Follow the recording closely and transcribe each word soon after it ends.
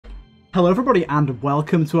Hello everybody and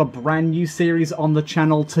welcome to a brand new series on the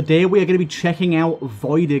channel. Today we are going to be checking out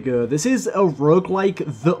Voidigo. This is a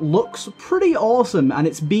roguelike that looks pretty awesome and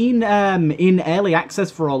it's been in early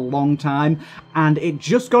access for a long time and it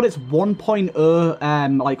just got its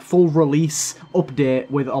 1.0 like full release update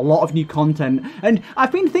with a lot of new content. And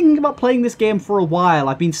I've been thinking about playing this game for a while.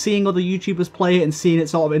 I've been seeing other YouTubers play it and seeing it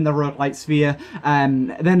sort of in the roguelite sphere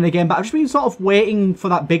then again, but I've just been sort of waiting for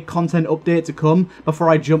that big content update to come before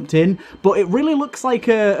I jumped in. But it really looks like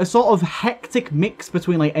a sort of hectic mix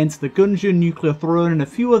between like Enter the Gungeon, Nuclear Throne, and a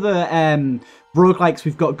few other roguelikes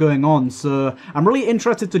we've got going on. So I'm really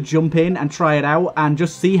interested to jump in and try it out and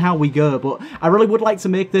just see how we go. But I really would like to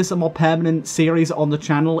make this a more permanent series on the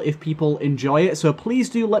channel if people enjoy it. So please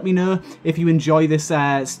do let me know if you enjoy this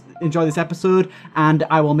episode, and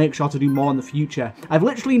I will make sure to do more in the future. I've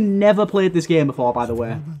literally never played this game before, by the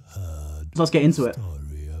way. So let's get into it.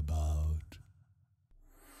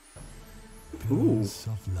 Ooh.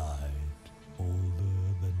 Of light, older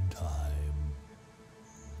than time,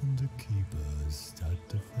 and the keepers that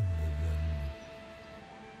defended them.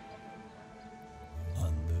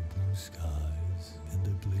 On the blue skies, in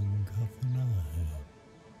the blink of an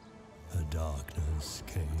eye, the darkness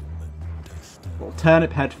came and tested. Little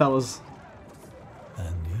turnip head, fellas.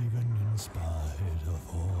 And even in spite of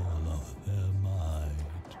all of their might,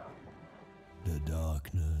 the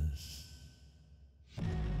darkness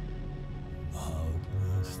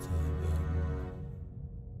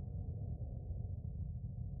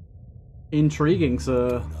intriguing,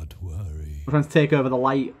 so we're trying to take over the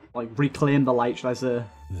light, like reclaim the light, should I say.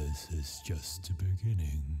 This is just the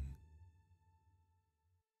beginning.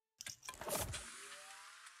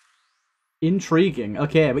 Intriguing.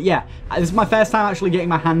 Okay, but yeah, this is my first time actually getting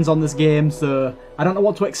my hands on this game, so I don't know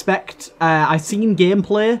what to expect. I've seen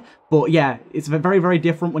gameplay, but yeah, it's very, very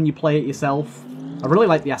different when you play it yourself. I really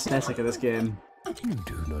like the aesthetic of this game. You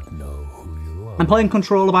do not know who you are. I'm playing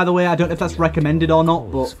controller, by the way. I don't know if that's recommended or not,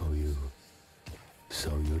 but so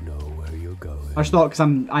you know where you're going. I just thought, because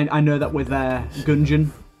I know that with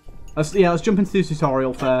Gungeon. Let's jump into the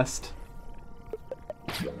tutorial first.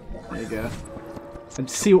 There you go. And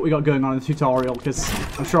see what we got going on in the tutorial, because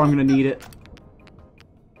I'm sure I'm going to need it.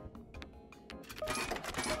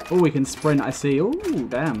 Oh, we can sprint, I see. Oh,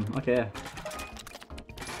 damn. Okay.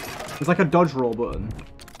 There's like a dodge roll button.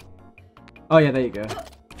 Oh, yeah, there you go.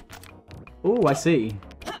 Oh, I see.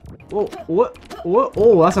 Oh, what?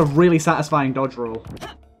 Oh, that's a really satisfying dodge roll.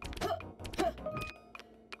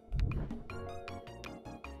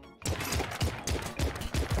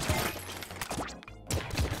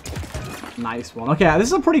 Nice one. Okay, this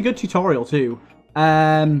is a pretty good tutorial too.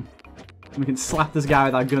 We can slap this guy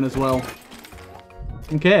with our gun as well.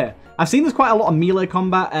 Okay, I've seen there's quite a lot of melee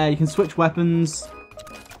combat. You can switch weapons.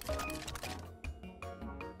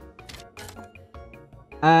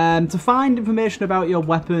 To find information about your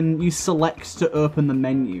weapon, you select to open the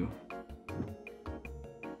menu.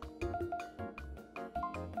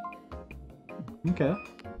 Okay.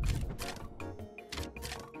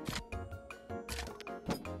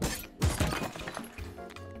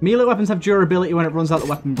 Melee weapons have durability when it runs out, the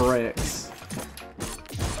weapon breaks.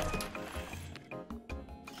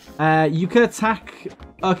 You can attack...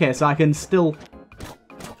 Okay, so I can still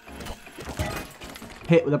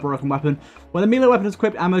hit with a broken weapon. When the melee weapon is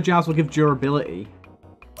equipped, ammo jars will give durability.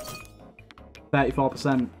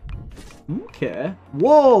 34%. Okay.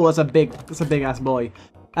 Whoa, that's a big ass boy.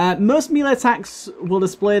 Most melee attacks will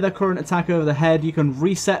display their current attack over the head. You can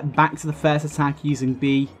reset back to the first attack using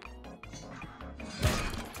B.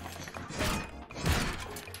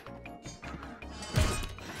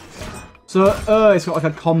 So, oh, it's got like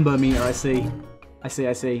a combo meter, I see. I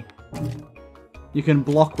see. You can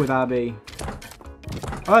block with RB.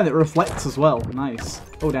 Oh, and it reflects as well. Nice.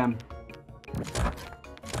 Oh, damn.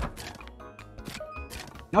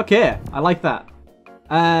 Okay, I like that.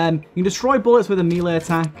 You can destroy bullets with a melee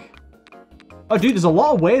attack. Oh, dude, there's a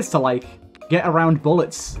lot of ways to, like, get around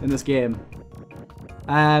bullets in this game.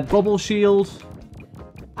 Bubble shield.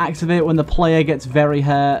 Activate when the player gets very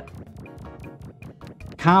hurt.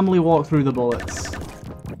 Calmly walk through the bullets.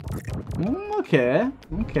 Okay.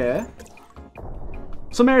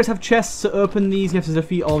 Some areas have chests. To open these, you have to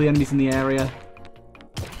defeat all the enemies in the area.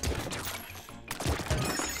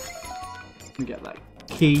 Let me get that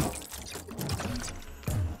key.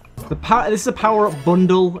 This is a power-up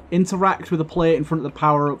bundle. Interact with the player in front of the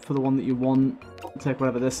power-up for the one that you want. Take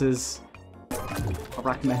whatever this is.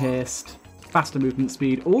 Arachna haste. Faster movement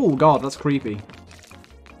speed. Oh god, that's creepy.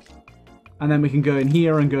 And then we can go in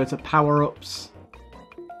here and go to power-ups.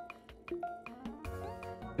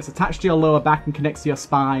 It's attached to your lower back and connects to your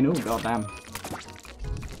spine. Oh, goddamn.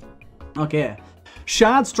 Okay.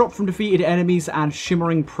 Shards drop from defeated enemies and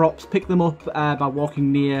shimmering props. Pick them up by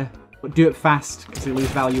walking near, but do it fast because they lose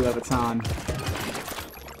value over time.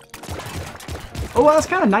 Oh, well, that's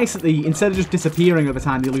kind of nice that they, instead of just disappearing over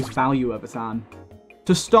time, they lose value over time.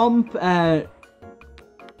 To stomp, okay,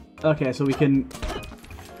 so we can...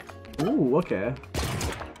 Ooh, okay.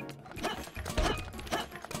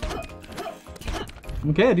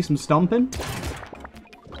 Okay, do some stomping.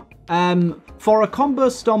 For a combo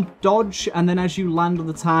stomp, dodge, and then as you land on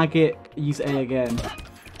the target, use A again.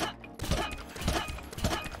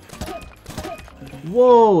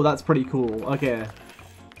 Whoa, that's pretty cool. Okay.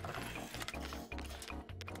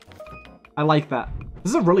 I like that.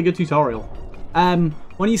 This is a really good tutorial.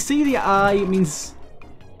 When you see the eye, it means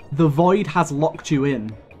the void has locked you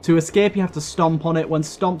in. To escape, you have to stomp on it. When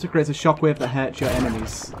stomped, it creates a shockwave that hurts your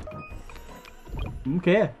enemies.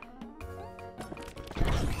 Okay.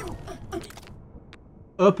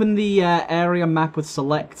 Open the area map with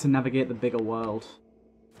select to navigate the bigger world.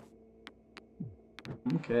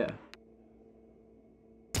 Okay.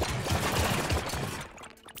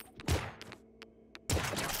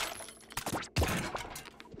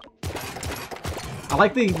 I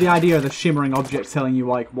like the idea of the shimmering objects telling you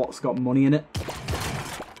like what's got money in it.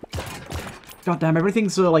 God damn,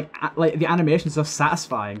 everything's so like the animation's so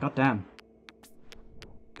satisfying. God damn.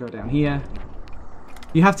 Go down here.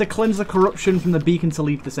 You have to cleanse the corruption from the beacon to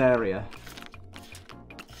leave this area.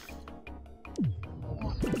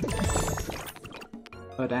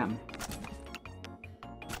 Oh damn.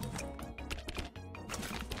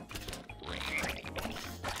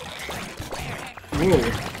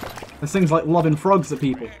 Whoa. This thing's like lobbing frogs at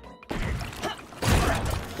people.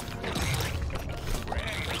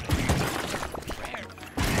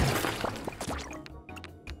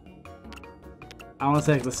 I want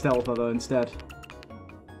to take the stealth though instead.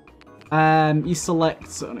 You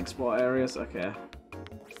select certain explore areas. Okay.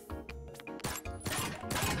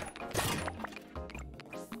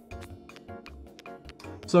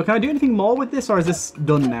 So can I do anything more with this, or is this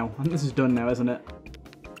done now? I think this is done now, isn't it?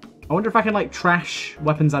 I wonder if I can like trash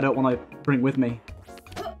weapons I don't want to bring with me.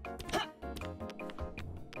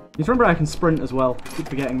 Just remember I can sprint as well. Keep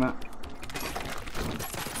forgetting that.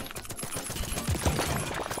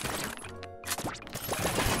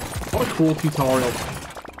 What a cool tutorial.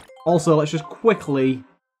 Also, let's just quickly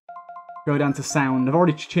go down to sound. I've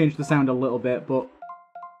already changed the sound a little bit, but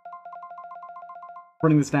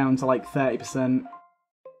bring this down to like 30%.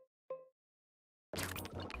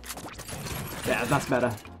 Yeah, that's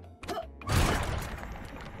better.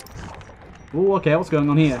 Ooh, okay, what's going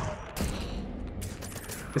on here?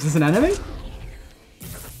 Is this an enemy?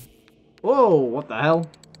 Whoa, what the hell?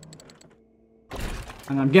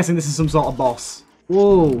 And I'm guessing this is some sort of boss.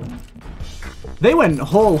 Whoa. They went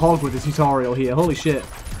whole hog with the tutorial here, holy shit.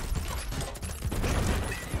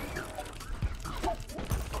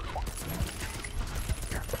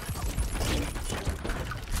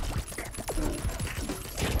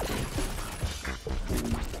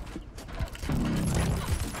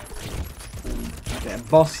 Okay,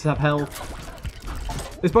 bosses have health.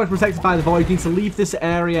 This box is protected by the void. You need to leave this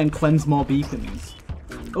area and cleanse more beacons.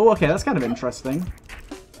 Oh, okay, that's kind of interesting.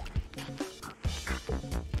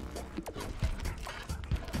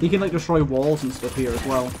 You can like destroy walls and stuff here as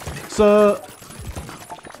well. So,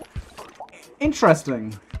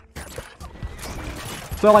 interesting.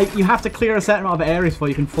 So like you have to clear a certain amount of areas before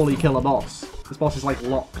you can fully kill a boss. This boss is like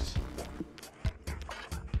locked.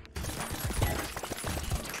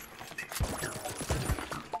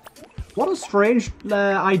 What a strange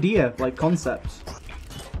idea, like concept.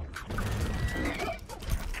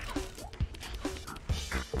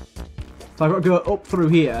 So I've got to go up through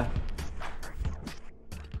here.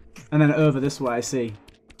 And then over this way, I see.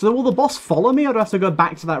 So will the boss follow me, or do I have to go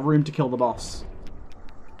back to that room to kill the boss?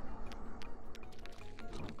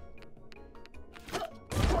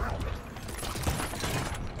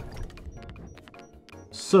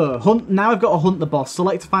 So, hunt. Now I've got to hunt the boss.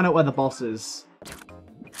 Select to find out where the boss is.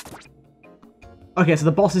 Okay, so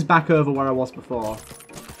the boss is back over where I was before.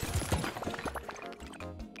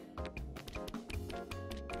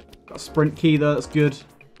 Got a sprint key though, that's good.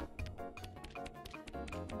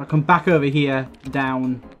 I come back over here,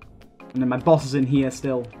 down, and then my boss is in here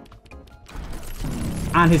still.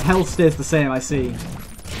 And his health stays the same, I see.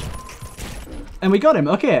 And we got him,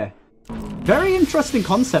 okay. Very interesting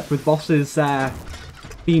concept with bosses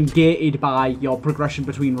being gated by your progression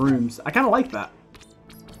between rooms. I kind of like that.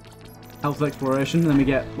 Health exploration, then we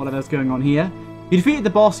get whatever's going on here. You defeated the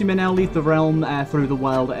boss, you may now leave the realm through the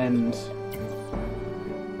world end.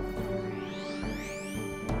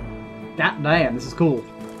 God damn, this is cool.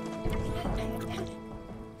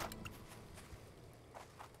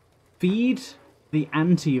 Feed the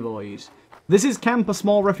Anti-Void. This is camp, a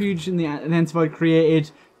small refuge in the Anti-Void created.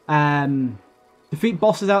 Defeat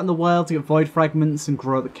bosses out in the world to get void fragments and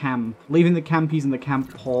grow the camp. Leaving the camp using the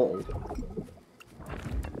camp portal.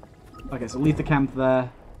 Okay, so leave the camp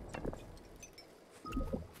there.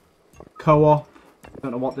 Co-op. Don't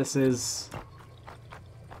know what this is.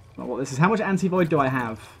 Don't know what this is. How much anti-void do I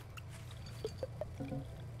have?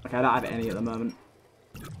 Okay, I don't have any at the moment.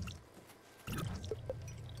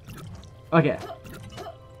 Okay.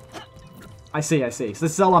 I see. So this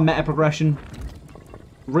is all our meta progression.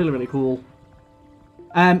 Really, really cool.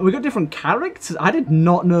 We got different characters. I did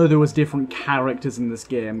not know there was different characters in this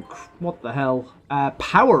game. What the hell?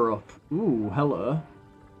 Power up. Ooh, hello.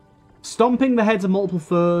 Stomping the heads of multiple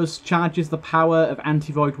foes charges the power of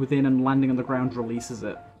anti-void within, and landing on the ground releases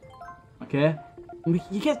it. Okay.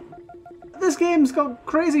 You get... This game's got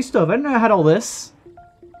crazy stuff. I didn't know I had all this.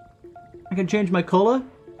 I can change my colour.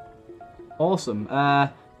 Awesome.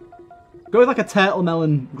 Go with like a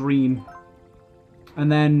TheTurtleMelon green.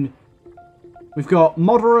 And then we've got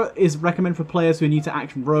moderate is recommended for players who are new to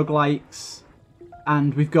action roguelikes.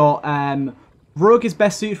 And we've got rogue is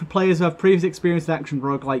best suited for players who have previous experience with action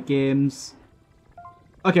roguelike games.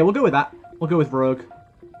 Okay, we'll go with that. We'll go with rogue.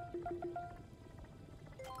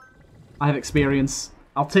 I have experience.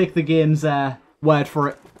 I'll take the game's word for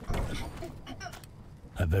it.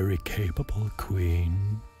 A very capable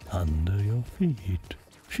queen under your feet.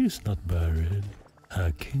 She's not buried.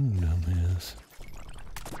 Her kingdom is.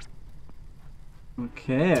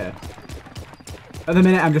 Okay. At the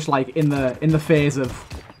minute, I'm just like in the phase of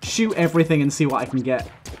shoot everything and see what I can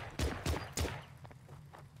get.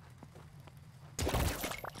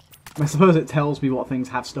 I suppose it tells me what things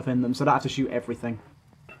have stuff in them, so I don't have to shoot everything.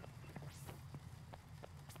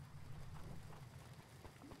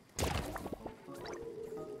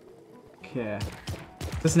 Okay.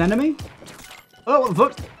 Is this an enemy? Oh, what the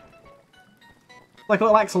fuck? Like a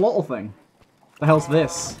little axolotl thing. The hell's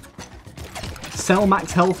this? Sell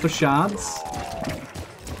max health for shards.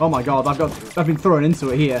 Oh my god, I've been thrown into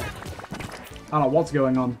it here. I don't know what's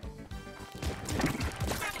going on.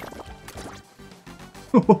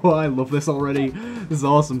 Oh, I love this already. This is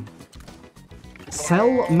awesome.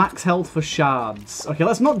 Sell max health for shards. Okay,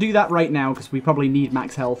 let's not do that right now because we probably need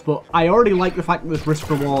max health, but I already like the fact that there's risk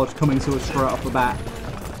reward coming to us straight off the bat.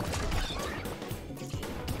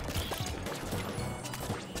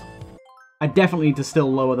 I definitely need to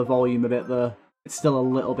still lower the volume a bit though. It's still a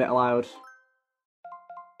little bit loud.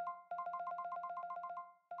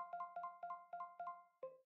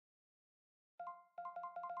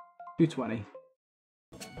 $220.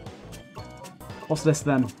 What's this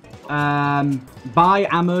then? Buy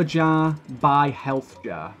ammo jar, buy health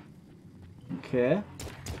jar. Okay.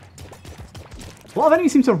 A lot of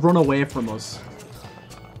enemies seem to run away from us.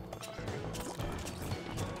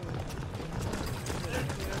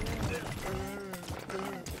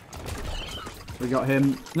 We got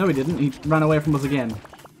him. No, he didn't. He ran away from us again.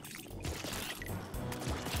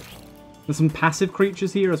 There's some passive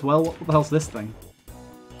creatures here as well. What the hell's this thing?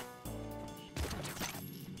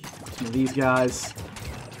 Some of these guys.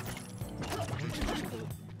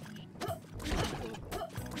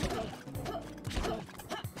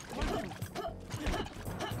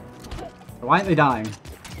 Why aren't they dying?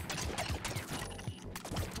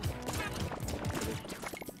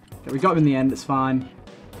 Okay, we got him in the end. It's fine.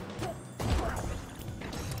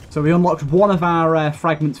 So we unlocked one of our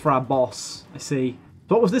fragments for our boss, I see.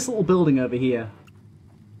 So what was this little building over here?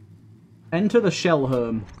 Enter the shell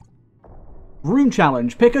home. Room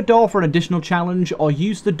challenge. Pick a door for an additional challenge or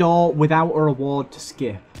use the door without a reward to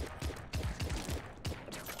skip.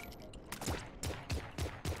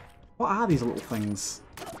 What are these little things?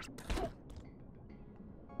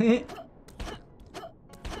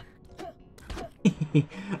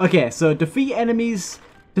 Okay, so defeat enemies...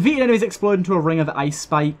 Defeated enemies explode into a ring of ice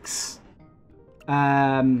spikes.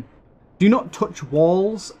 Do not touch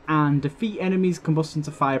walls, and defeat enemies combust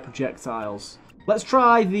into fire projectiles. Let's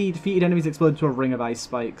try the defeated enemies explode into a ring of ice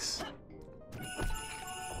spikes.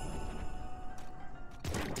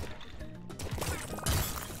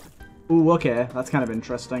 Ooh, okay, that's kind of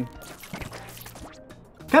interesting.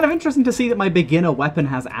 Kind of interesting to see that my beginner weapon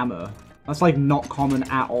has ammo. That's like not common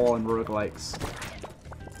at all in roguelikes.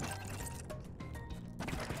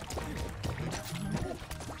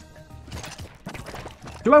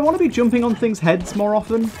 Do I want to be jumping on things' heads more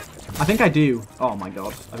often? I think I do. Oh my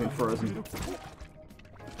god, I've been frozen.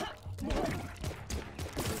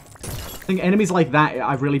 I think enemies like that,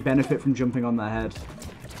 I really benefit from jumping on their head.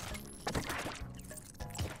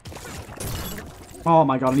 Oh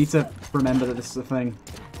my god, I need to remember that this is a thing.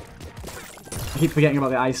 I keep forgetting about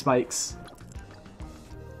the ice spikes.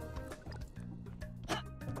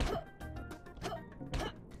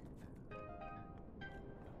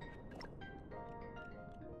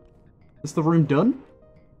 Is the room done?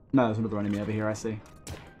 No, there's another enemy over here, I see.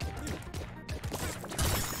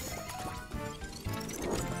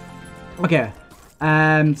 Okay.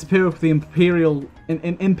 To pair up the Imperient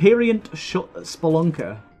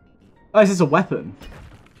Spelunker. Oh, is this a weapon?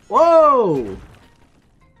 Whoa!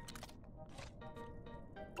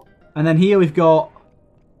 And then here we've got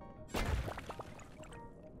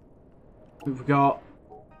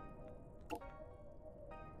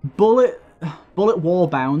bullet wall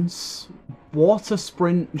bounce, water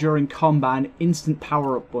sprint during combat, and instant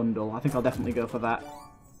power up bundle. I think I'll definitely go for that.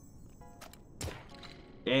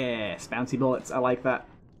 Yes, bouncy bullets. I like that.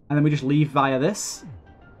 And then we just leave via this.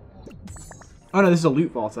 Oh no, this is a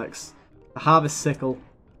loot vortex. The harvest sickle.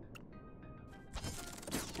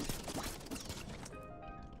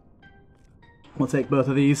 We'll take both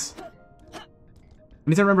of these. I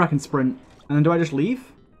need to remember I can sprint. And then do I just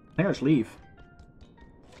leave? I think I just leave.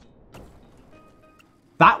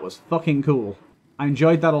 That was fucking cool. I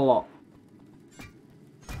enjoyed that a lot.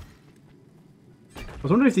 I was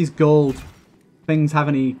wondering if these gold things have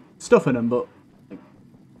any stuff in them, but like,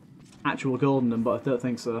 actual gold in them, but I don't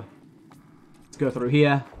think so. Let's go through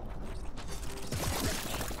here.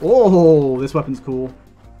 Oh, this weapon's cool.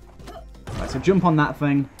 Right, so jump on that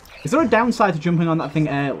thing. Is there a downside to jumping on that thing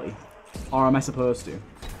early? Or am I supposed to?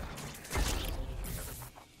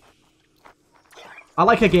 I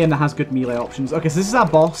like a game that has good melee options. Okay, so this is our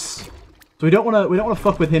boss. So we don't wanna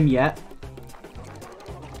fuck with him yet.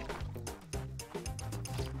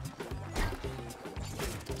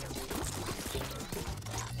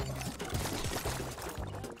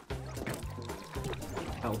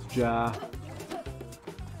 Health jar.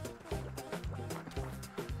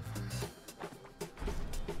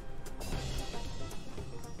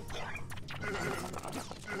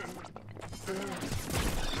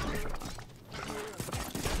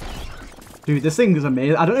 Dude, this thing is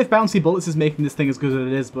amazing. I don't know if Bouncy Bullets is making this thing as good as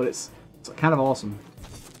it is, but it's kind of awesome.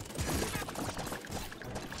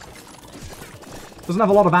 Doesn't have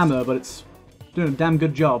a lot of ammo, but it's doing a damn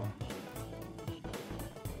good job.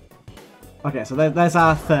 Okay, so there's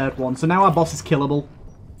our third one. So now our boss is killable.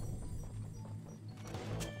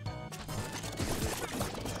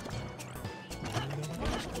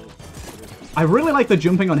 I really like the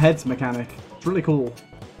jumping on heads mechanic. It's really cool.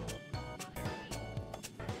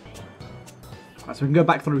 Right, so we can go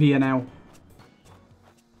back through here now.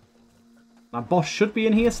 Our boss should be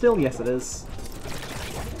in here still. Yes, it is.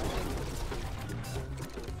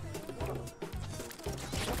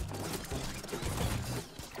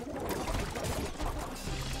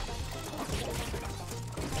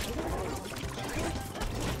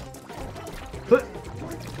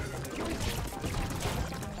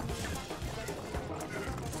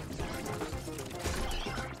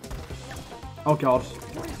 Oh god.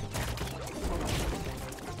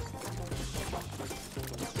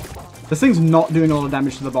 This thing's not doing a lot of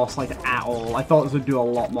damage to the boss, like, at all. I thought this would do a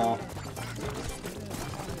lot more.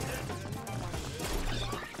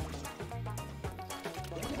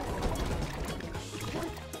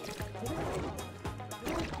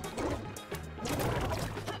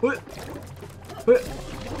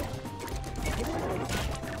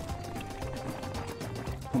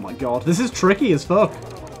 Oh my god, this is tricky as fuck.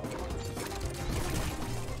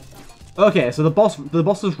 Okay, so the boss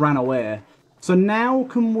just ran away. So now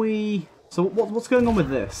can we... So what's going on with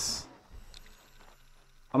this?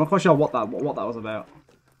 I'm not quite sure what that was about.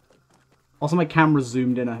 Also, my camera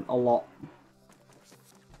zoomed in a lot.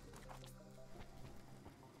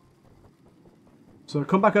 So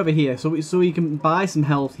come back over here. So we can buy some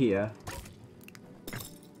health here.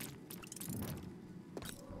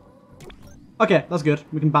 Okay, that's good.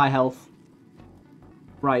 We can buy health.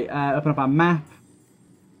 Right, open up our map.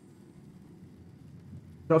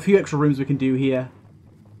 Got a few extra rooms we can do here.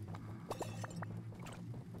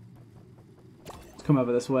 Let's come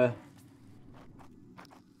over this way.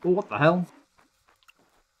 Oh, what the hell?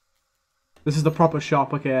 This is the proper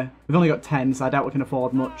shop, okay. We've only got 10, so I doubt we can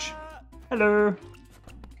afford much. Hello!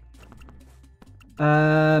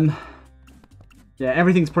 Yeah,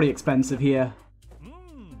 everything's pretty expensive here.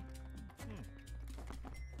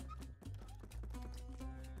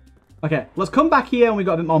 Okay, let's come back here and we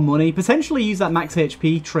got a bit more money. Potentially use that max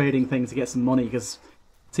HP trading thing to get some money, because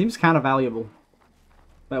it seems kind of valuable.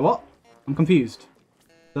 Wait, what? I'm confused.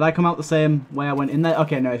 Did I come out the same way I went in there?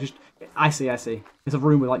 Okay, no, it's just... I see. It's a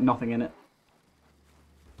room with, like, nothing in it.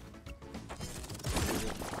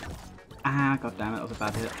 Ah, god damn it, that was a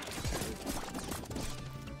bad hit.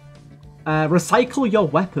 Recycle your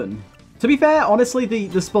weapon. To be fair, honestly, the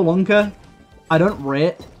Spelunker, I don't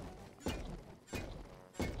rate.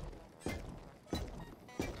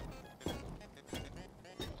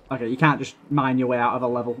 Okay, you can't just mine your way out of a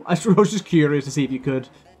level. I was just curious to see if you could.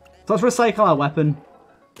 So let's recycle our weapon.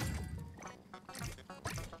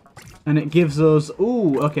 And it gives us...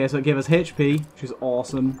 Ooh, okay, so it gave us HP, which is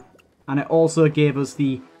awesome. And it also gave us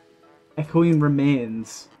the Echoing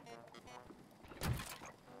Remains.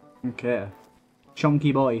 Okay.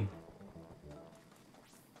 Chunky boy.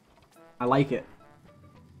 I like it.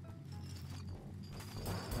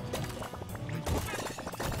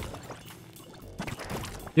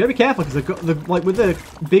 You gotta be careful because they've got like with the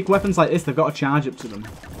big weapons like this, they've got a charge up to them.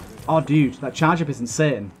 Oh, dude, that charge up is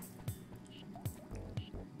insane.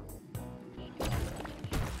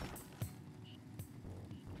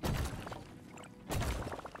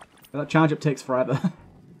 That charge up takes forever.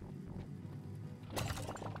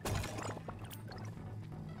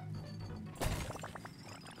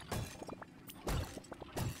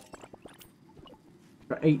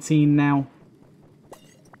 Got 18 now.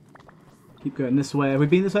 Keep going this way. Have we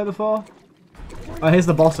been this way before? Oh, here's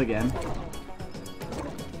the boss again.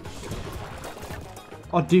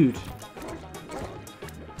 Oh, dude.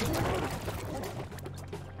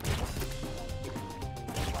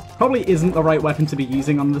 Probably isn't the right weapon to be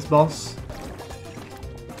using on this boss.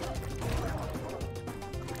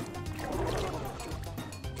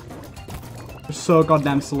 It's so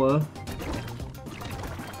goddamn slow.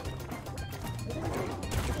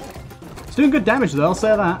 It's doing good damage though, I'll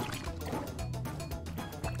say that.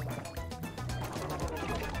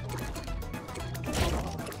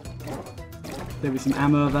 Maybe some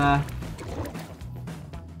ammo there.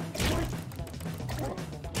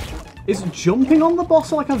 Is jumping on the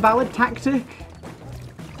boss like a valid tactic?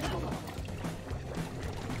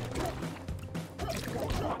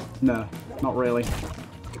 No, not really.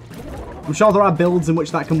 I'm sure there are builds in which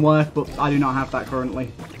that can work, but I do not have that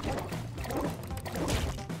currently.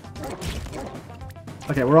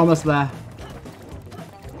 Okay, we're almost there.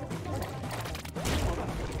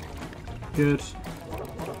 Good.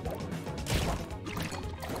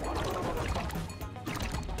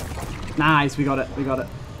 Nice, we got it, we got it.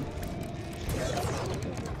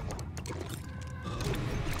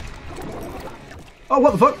 Oh,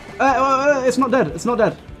 what the fuck? It's not dead, it's not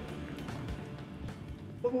dead.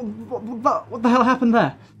 What the hell happened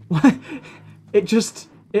there?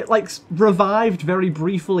 It like revived very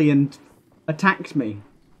briefly and attacked me.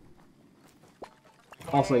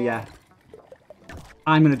 Also, yeah.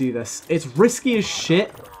 I'm gonna do this. It's risky as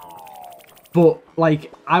shit. But,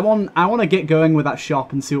 like, I want to get going with that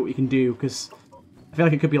shop and see what we can do, because I feel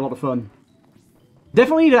like it could be a lot of fun.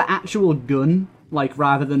 Definitely need an actual gun, like,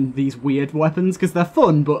 rather than these weird weapons, because they're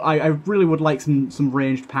fun, but I really would like some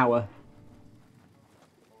ranged power.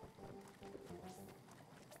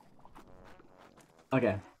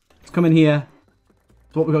 Okay, let's come in here.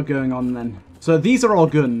 So what we got going on then? So these are all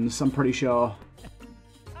guns, I'm pretty sure.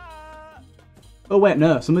 Oh wait,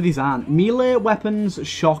 no, some of these aren't. Melee weapons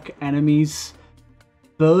shock enemies.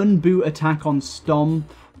 Burn boot attack on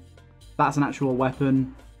stomp. That's an actual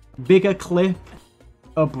weapon. Bigger clip.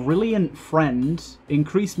 A brilliant friend.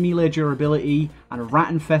 Increased melee durability. And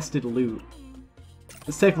rat-infested loot.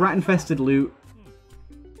 Let's take rat-infested loot.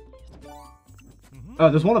 Oh,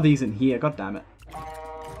 there's one of these in here, god damn it.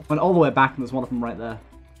 Went all the way back and there's one of them right there.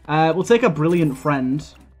 We'll take a brilliant friend.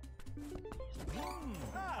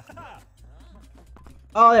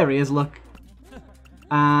 Oh, there he is, look.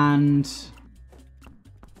 And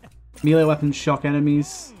melee weapons shock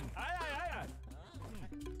enemies.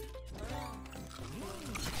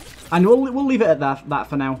 And we'll leave it at that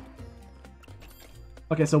for now.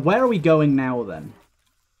 Okay, so where are we going now then?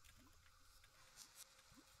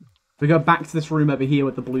 We go back to this room over here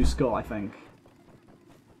with the blue skull, I think.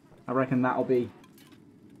 I reckon that'll be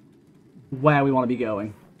where we want to be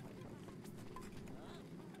going.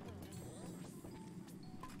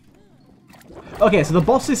 Okay, so the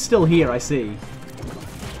boss is still here, I see.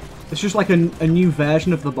 It's just like a new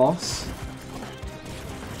version of the boss.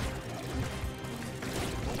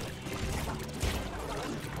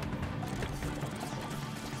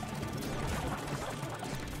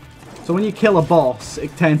 So when you kill a boss,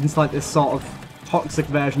 it turns into like this sort of toxic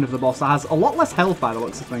version of the boss that has a lot less health by the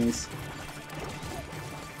looks of things.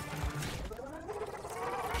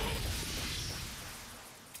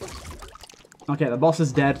 Okay, the boss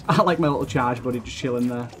is dead. I like my little charge buddy just chilling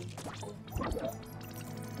there.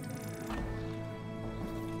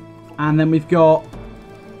 And then we've got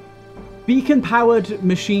beacon-powered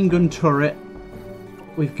machine gun turret.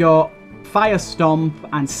 We've got Fire Stomp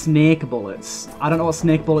and Snake Bullets. I don't know what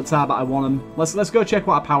Snake Bullets are, but I want them. Let's go check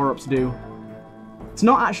what our power-ups do. It's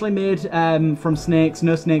not actually made from snakes.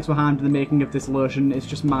 No snakes were harmed in the making of this lotion. It's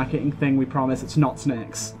just a marketing thing, we promise. It's not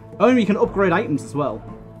snakes. Oh, and you can upgrade items as well.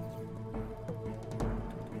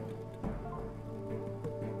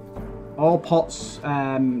 All pots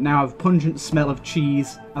now have pungent smell of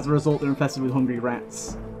cheese. As a result, they're infested with hungry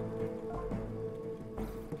rats.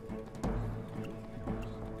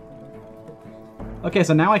 Okay,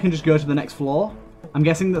 so now I can just go to the next floor. I'm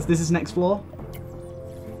guessing that this is next floor.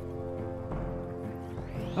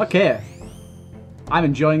 Okay. I'm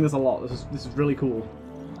enjoying this a lot. This is really cool.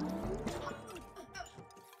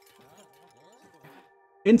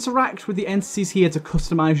 Interact with the entities here to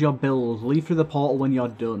customize your build. Leave through the portal when you're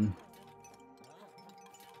done.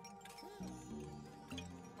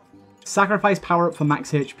 Sacrifice power up for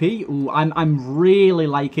max HP. Ooh, I'm really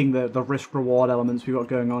liking the risk reward elements we've got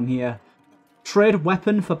going on here. Trade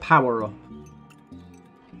weapon for power up.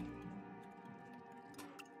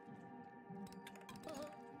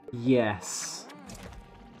 Yes.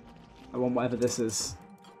 I want whatever this is.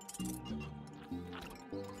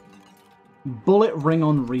 Bullet ring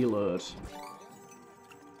on reload.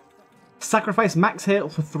 Sacrifice max hail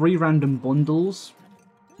for 3 random bundles.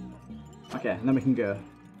 Okay, and then we can go.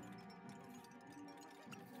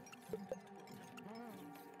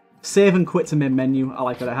 Save and quit to main menu. I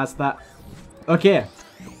like that it has that. Okay.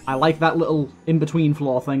 I like that little in-between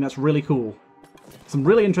floor thing. That's really cool. Some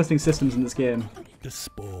really interesting systems in this game. The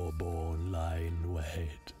spore-born lie in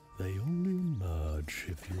wait. They only emerge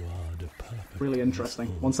if you are the perfect. Really interesting.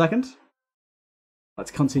 1 second.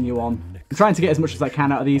 Let's continue on. I'm trying to get as much as I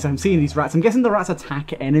can out of these. I'm seeing these rats. I'm guessing the rats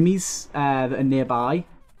attack enemies that are nearby.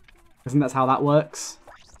 I think that's how that works.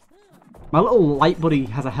 My little light buddy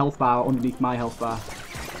has a health bar underneath my health bar.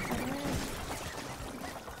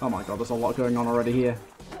 Oh my god, there's a lot going on already here.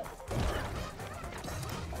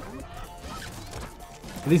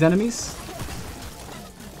 Are these enemies?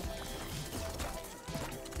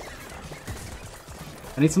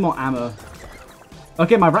 I need some more ammo.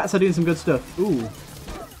 Okay, my rats are doing some good stuff. Ooh.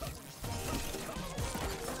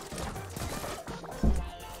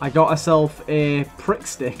 I got myself a prick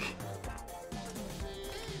stick.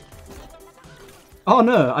 Oh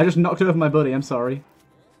no, I just knocked over my buddy, I'm sorry.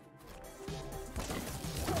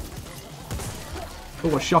 Oh,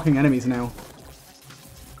 we're shocking enemies now.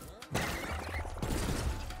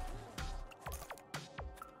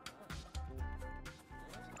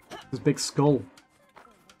 This big skull.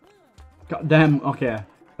 God damn, okay.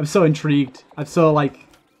 I'm so intrigued. I'm so, like,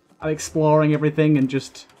 I'm exploring everything and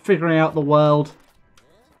just figuring out the world.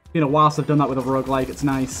 You know, whilst I've done that with a roguelike, it's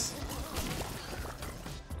nice.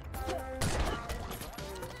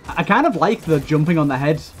 I kind of like the jumping on the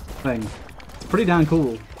head thing. It's pretty damn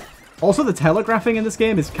cool. Also, the telegraphing in this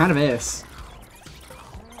game is kind of ace.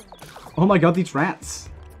 Oh my god, these rats.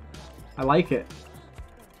 I like it.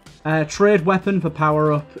 Trade weapon for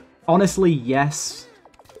power up. Honestly, yes.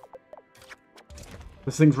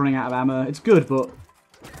 This thing's running out of ammo. It's good, but...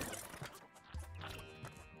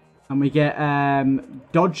 And we get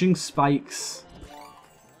dodging spikes.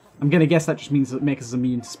 I'm going to guess that just means it makes us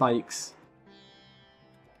immune to spikes.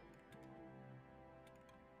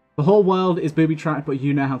 The whole world is booby-trapped, but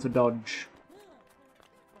you know how to dodge.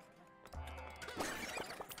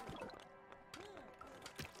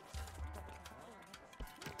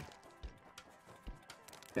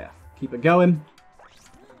 Yeah, keep it going.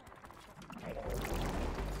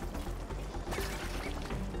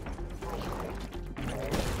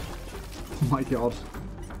 Oh my god.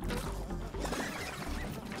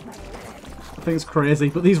 I think it's crazy,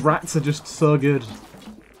 but these rats are just so good.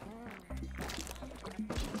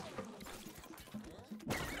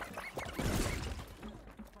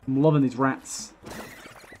 I'm loving these rats.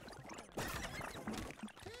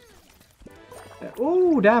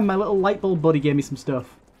 Oh, damn, my little light bulb buddy gave me some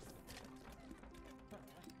stuff.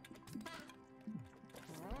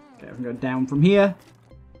 Okay, we can go down from here.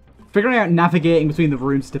 Figuring out navigating between the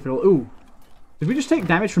rooms is difficult. Ooh. Did we just take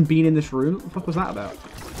damage from being in this room? What the fuck was that about?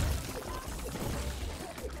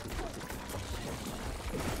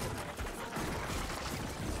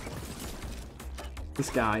 This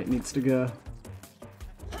guy needs to go.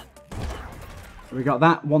 We got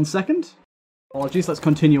that. 1 second. Apologies, let's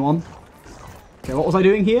continue on. Okay, what was I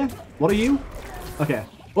doing here? What are you? Okay.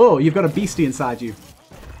 Oh, you've got a beastie inside you.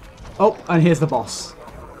 Oh, and here's the boss.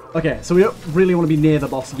 Okay, so we don't really want to be near the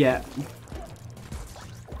boss yet.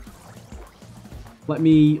 Let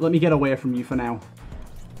me get away from you for now.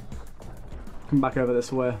 Come back over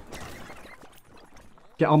this way.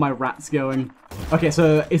 Get all my rats going. Okay,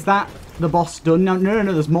 so is that the boss done now? No, no,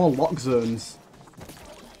 no, there's more lock zones.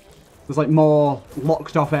 There's like more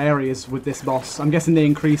locked off areas with this boss. I'm guessing they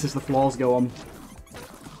increase as the floors go on.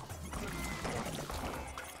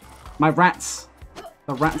 My rats.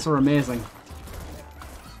 The rats are amazing.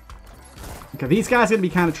 Okay, these guys are going to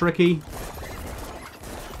be kind of tricky.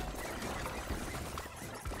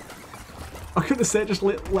 I could have said just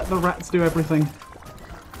let the rats do everything.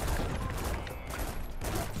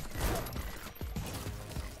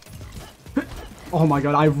 Oh my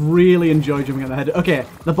god, I really enjoy jumping on the head. Okay,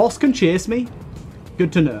 the boss can chase me.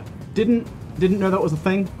 Good to know. Didn't know that was a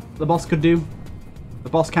thing the boss could do. The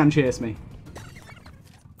boss can chase me.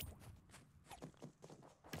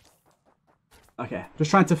 Okay,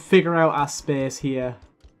 just trying to figure out our space here.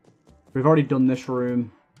 We've already done this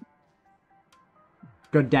room.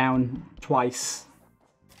 Go down twice.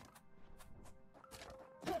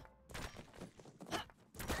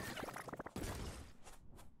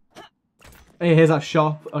 Hey, here's our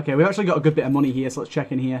shop. Okay, we've actually got a good bit of money here, so let's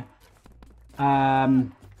check in here.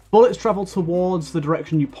 Bullets travel towards the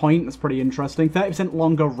direction you point. That's pretty interesting. 30%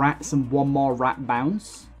 longer rats and 1 more rat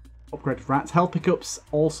bounce. Upgraded rats. Health pickups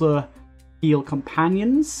also heal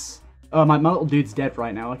companions. Oh, my little dude's dead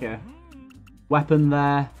right now. Okay. Weapon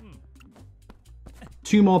there.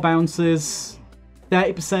 2 more bounces.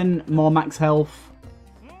 30% more max health.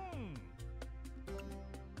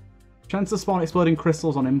 Chance to spawn exploding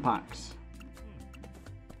crystals on impact.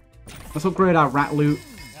 Let's upgrade our rat loot.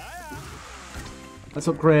 Let's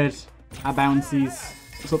upgrade our bouncies.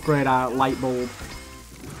 Let's upgrade our light bulb.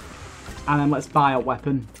 And then let's buy a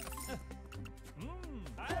weapon.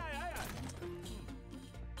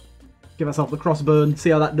 Give ourselves the crossbow. See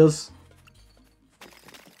how that does.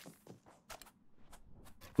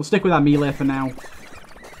 We'll stick with our melee for now.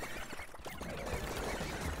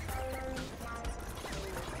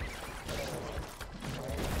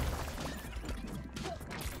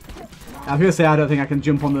 I was going to say I don't think I can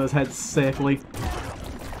jump on those heads safely.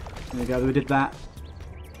 There we go, we did that.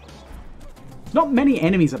 Not many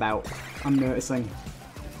enemies about, I'm noticing.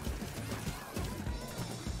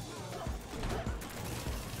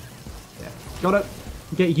 Yeah, gotta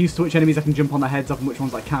get used to which enemies I can jump on their heads of and which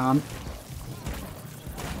ones I can't.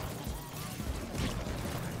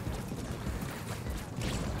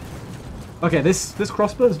 Okay, this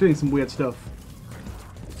crossbow is doing some weird stuff.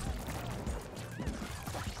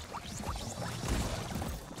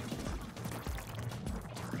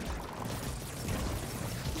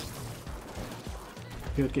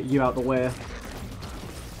 Good, get you out the way.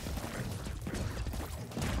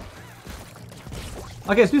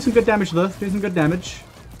 Okay, let's do some good damage though. Do some good damage.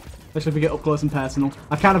 Especially if we get up close and personal.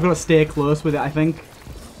 I've kind of got to stay close with it, I think.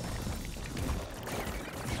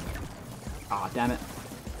 Ah, damn it.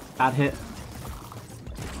 Bad hit.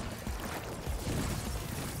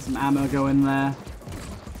 Some ammo go in there.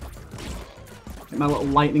 Get my little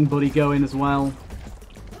lightning buddy going as well.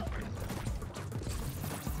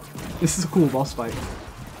 This is a cool boss fight.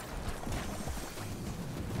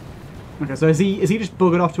 Okay, so is he just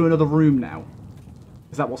buggered off to another room now?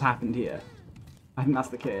 Is that what's happened here? I think that's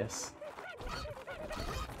the case.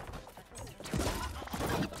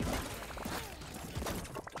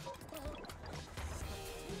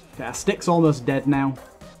 Okay, our stick's almost dead now.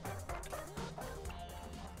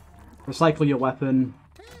 Recycle your weapon.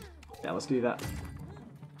 Yeah, let's do that.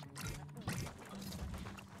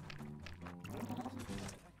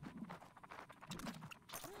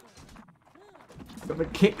 Got the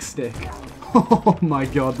kick stick. Oh my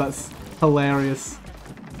god, that's hilarious.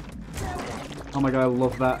 Oh my god, I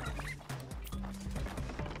love that.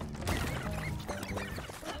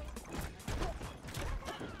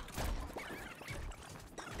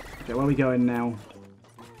 Okay, where are we going now?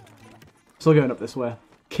 Still going up this way.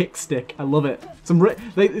 Kick stick, I love it. Some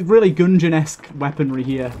really Gungeon-esque weaponry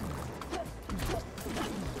here.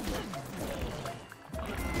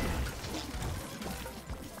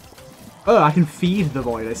 Oh, I can feed the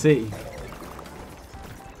void, I see.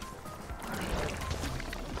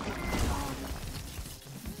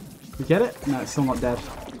 We get it? No, it's still not dead.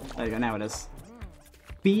 There you go, now it is.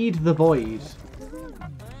 Feed the void.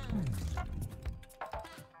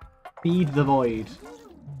 Feed the void.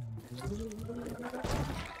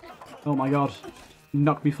 Oh my god.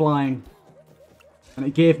 Knocked me flying. And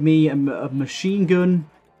it gave me a machine gun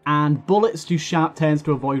and bullets do sharp turns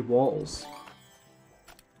to avoid walls.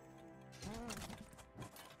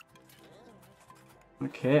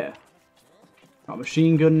 Okay. Got a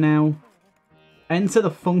machine gun now. Enter the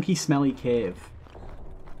funky smelly cave.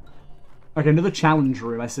 Okay, another challenge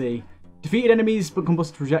room, I see. Defeated enemies but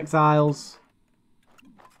combusted projectiles.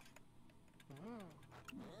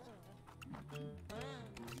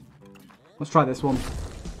 Let's try this one.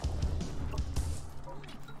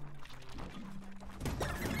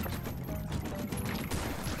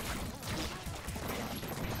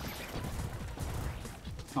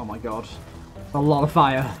 Oh my god. A lot of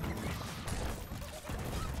fire.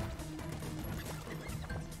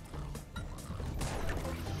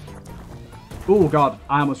 Oh god,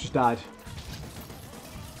 I almost just died.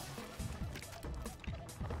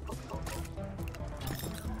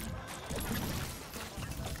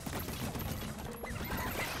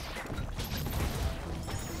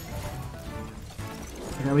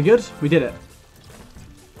 Okay, are we good? We did it.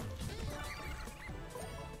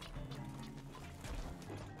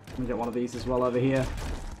 Let me get one of these as well over here.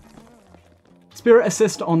 Spirit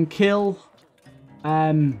assist on kill.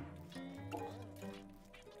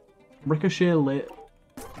 Ricochet lit.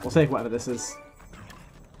 We'll take whatever this is.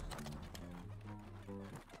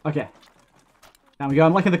 Okay. Now we go.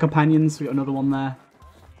 I'm liking the companions. We got another one there.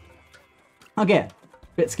 Okay.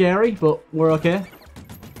 Bit scary, but we're okay.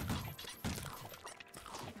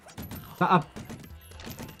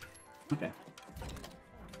 Okay.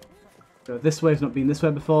 So this way's not been this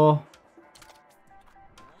way before.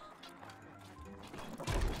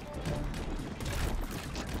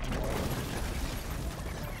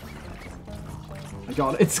 Oh my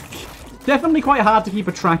god, it's definitely quite hard to keep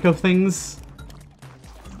a track of things.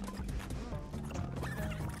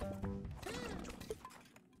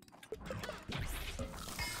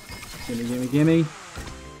 Gimme, gimme, gimme.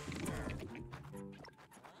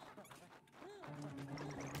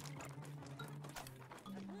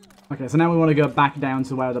 Okay, so now we want to go back down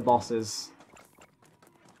to where the boss is.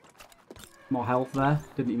 More health there.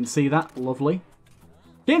 Didn't even see that. Lovely.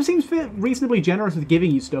 Game seems reasonably generous with giving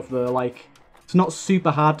you stuff though, like, it's not super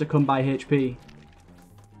hard to come by HP.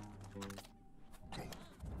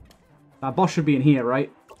 That boss should be in here, right?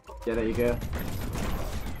 Yeah, there you go.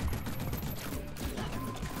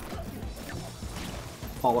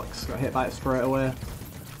 Bollocks, got hit by it straight away.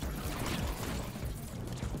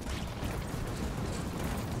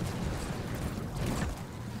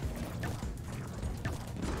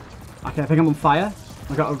 Okay, I think I'm on fire.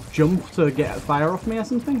 I got to jump to get fire off me or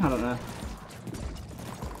something? I don't know.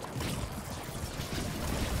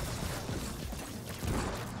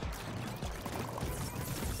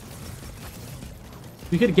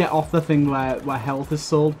 You could get off the thing where health is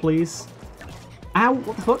sold, please. Ow,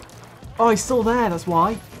 what the fuck? Oh, he's still there, that's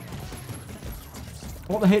why.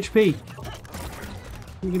 What the HP?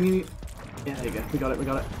 Give me... Yeah, there you go. We got it, we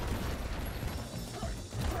got it.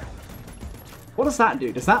 What does that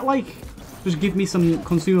do? Does that, like, just give me some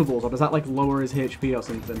consumables, or does that, like, lower his HP or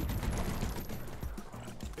something?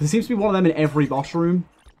 Because there seems to be one of them in every boss room.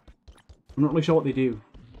 I'm not really sure what they do.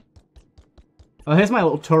 Oh, here's my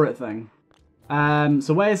little turret thing.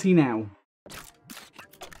 So where is he now?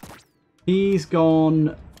 He's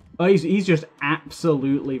gone... Oh, he's just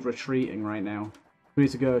absolutely retreating right now. We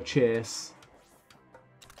need to go chase.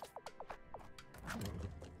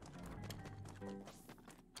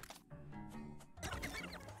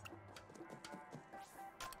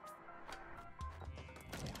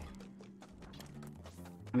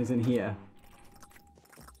 And he's in here.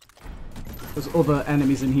 There's other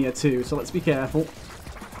enemies in here too, so let's be careful.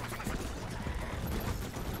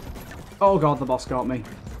 Oh god, the boss got me.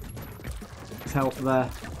 There's health there.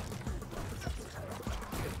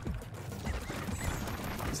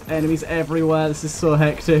 There's enemies everywhere. This is so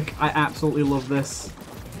hectic. I absolutely love this.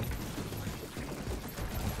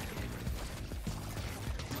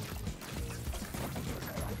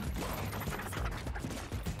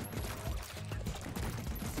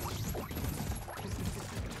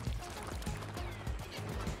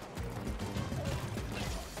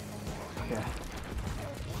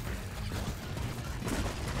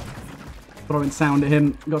 Throwing sound at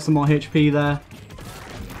him. Got some more HP there.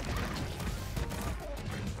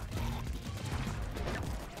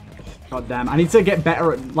 God damn. I need to get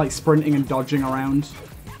better at, like, sprinting and dodging around.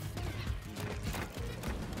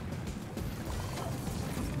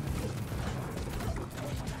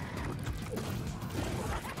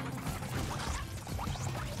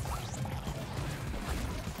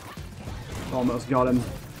 Almost got him.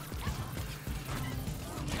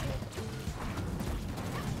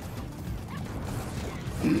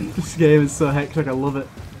 This game is so hectic, I love it.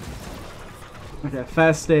 Okay,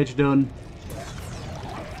 first stage done.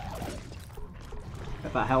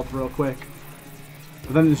 Get that health real quick.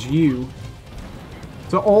 But then there's you.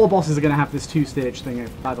 So all bosses are going to have this two-stage thing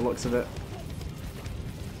by the looks of it.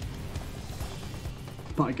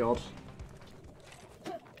 My god.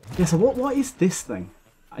 Yeah, so what is this thing?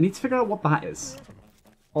 I need to figure out what that is.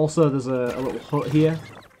 Also, there's a little hut here.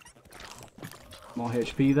 More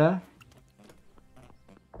HP there.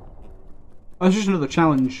 Oh, it's just another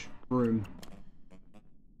challenge room.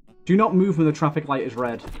 Do not move when the traffic light is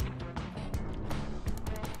red.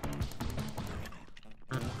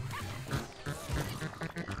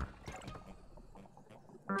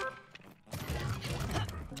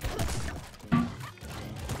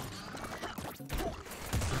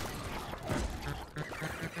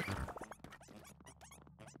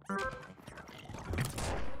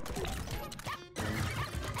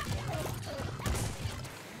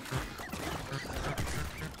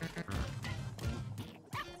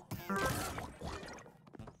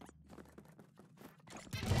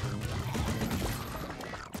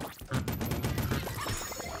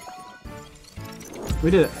 We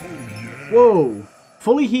did it. Whoa!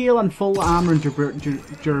 Fully heal and full armor and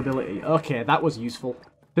durability. Okay, that was useful.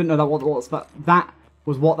 Didn't know that that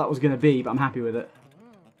was what that was going to be, but I'm happy with it.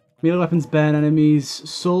 Melee weapons burn enemies.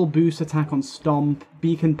 Soul boost attack on stomp.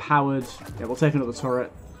 Beacon powered. Yeah, we'll take another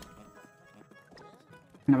turret.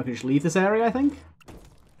 Now we can just leave this area, I think.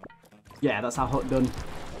 Yeah, that's our hut done.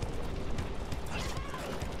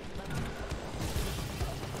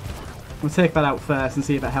 We'll take that out first and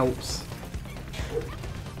see if it helps.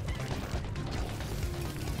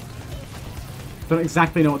 Don't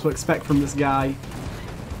exactly know what to expect from this guy.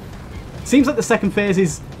 Seems like the second phase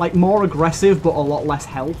is like more aggressive but a lot less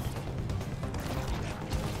health.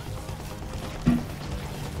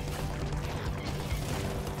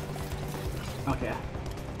 Okay.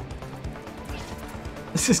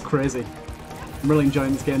 This is crazy. I'm really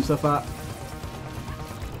enjoying this game so far.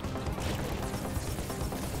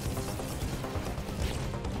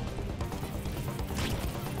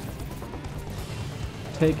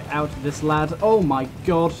 Take out this lad. Oh my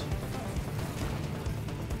god.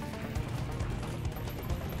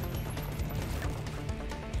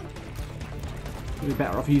 We'd be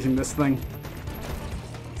better off using this thing.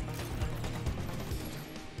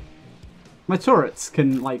 My turrets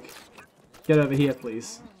can, like, get over here,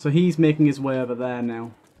 please. So he's making his way over there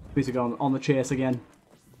now. He's going on the chase again.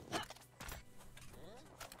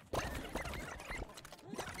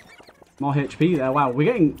 More HP there. Wow,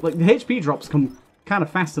 we're getting, like, the HP drops come kind of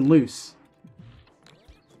fast and loose.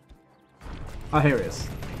 Oh, here he is.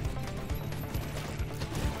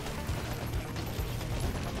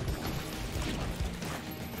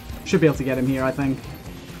 Should be able to get him here, I think.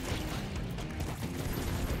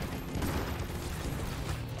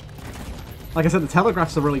 Like I said, the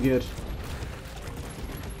telegraphs are really good.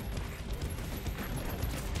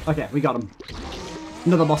 Okay, we got him.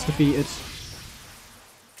 Another boss defeated.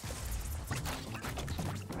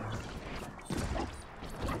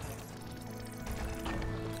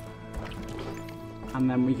 And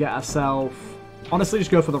then we get ourselves... Honestly, just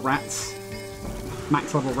go for the rats.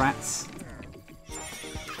 Max level rats.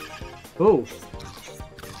 Oh.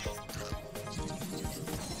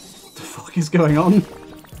 What the fuck is going on?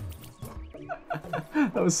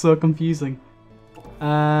 That was so confusing.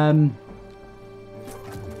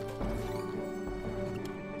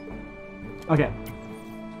 Okay.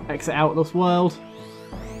 Exit out of this world.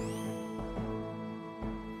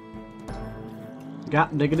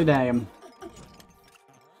 God diggity damn.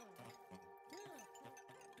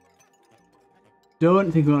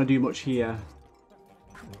 Don't think we're going to do much here.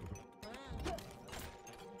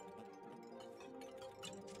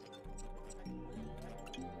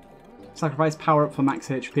 Sacrifice power up for max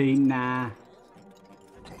HP. Nah.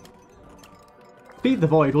 Feed the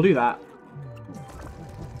void. We'll do that.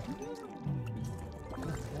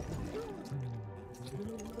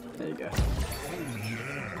 There you go.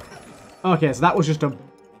 Okay, so that was just a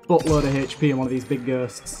buttload of HP on one of these big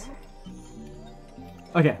ghosts.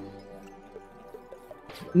 Okay.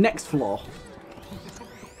 Next floor.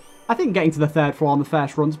 I think getting to the third floor on the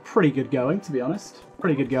first run's pretty good going, to be honest.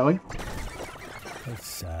 Pretty good going.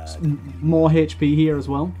 More HP here as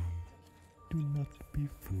well. Do not be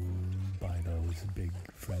fooled by those big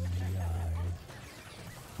friendly eyes.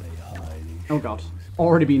 They hide. Oh god.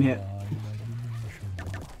 Already been hit.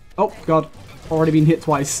 Oh god. Already been hit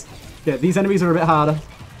twice. Yeah, these enemies are a bit harder.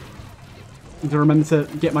 Need to remember to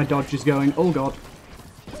get my dodges going. Oh god.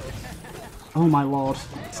 Oh my lord.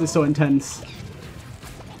 This is so intense.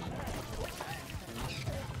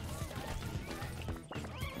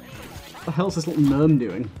 What the hell's this little gnome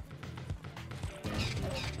doing?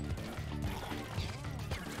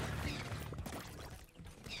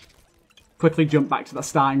 Quickly jump back to the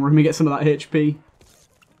starting room and get some of that HP.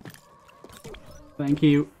 Thank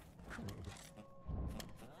you.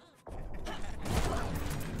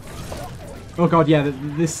 Oh god, yeah,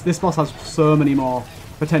 this boss has so many more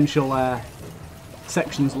potential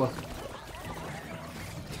sections, look.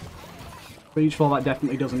 For each floor that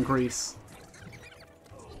definitely does increase.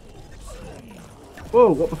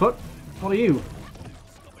 Whoa, what the fuck? What are you?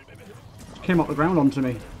 Came off the ground onto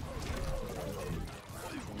me.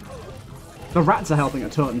 The rats are helping a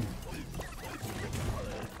ton.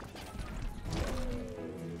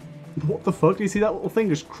 What the fuck? Do you see that little thing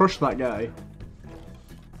just crush that guy?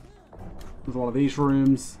 There's one of these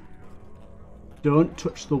rooms. Don't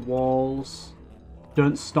touch the walls.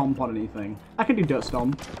 Don't stomp on anything. I can do dirt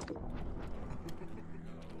stomp.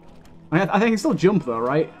 I think I can still jump though,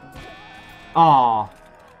 right? Ah,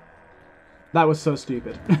 that was so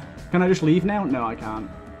stupid. Can I just leave now? No, I can't.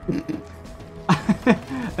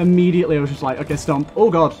 Immediately I was just like, okay, stomp. Oh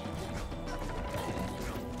god.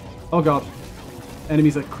 Oh god.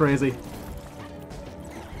 Enemies are crazy.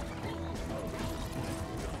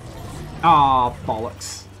 Ah,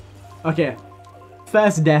 bollocks. Okay.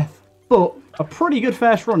 First death, but a pretty good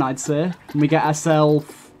first run, I'd say. And we get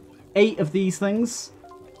ourselves 8 of these things.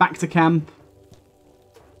 Back to camp.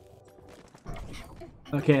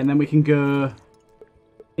 Okay, and then we can go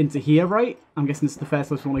into here, right? I'm guessing this is the first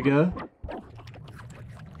place we want to go.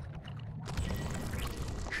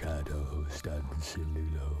 Shadows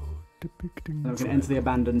dancing low, depicting Then we can enter the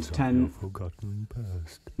abandoned tent. forgotten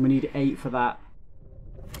past. We need 8 for that.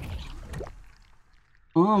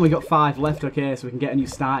 Oh, we got 5 left. Okay, so we can get a new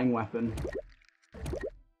starting weapon.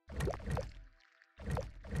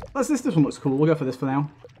 This one looks cool. We'll go for this for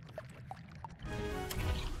now.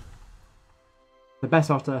 The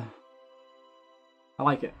best otter. I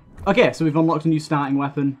like it. Okay, so we've unlocked a new starting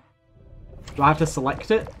weapon. Do I have to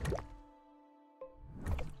select it?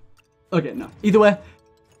 Okay, no. Either way,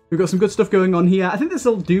 we've got some good stuff going on here. I think this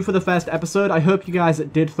will do for the first episode. I hope you guys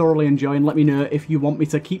did thoroughly enjoy, and let me know if you want me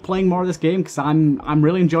to keep playing more of this game, because I'm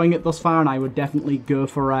really enjoying it thus far, and I would definitely go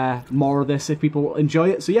for more of this if people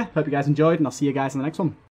enjoy it. So yeah, hope you guys enjoyed, and I'll see you guys in the next one.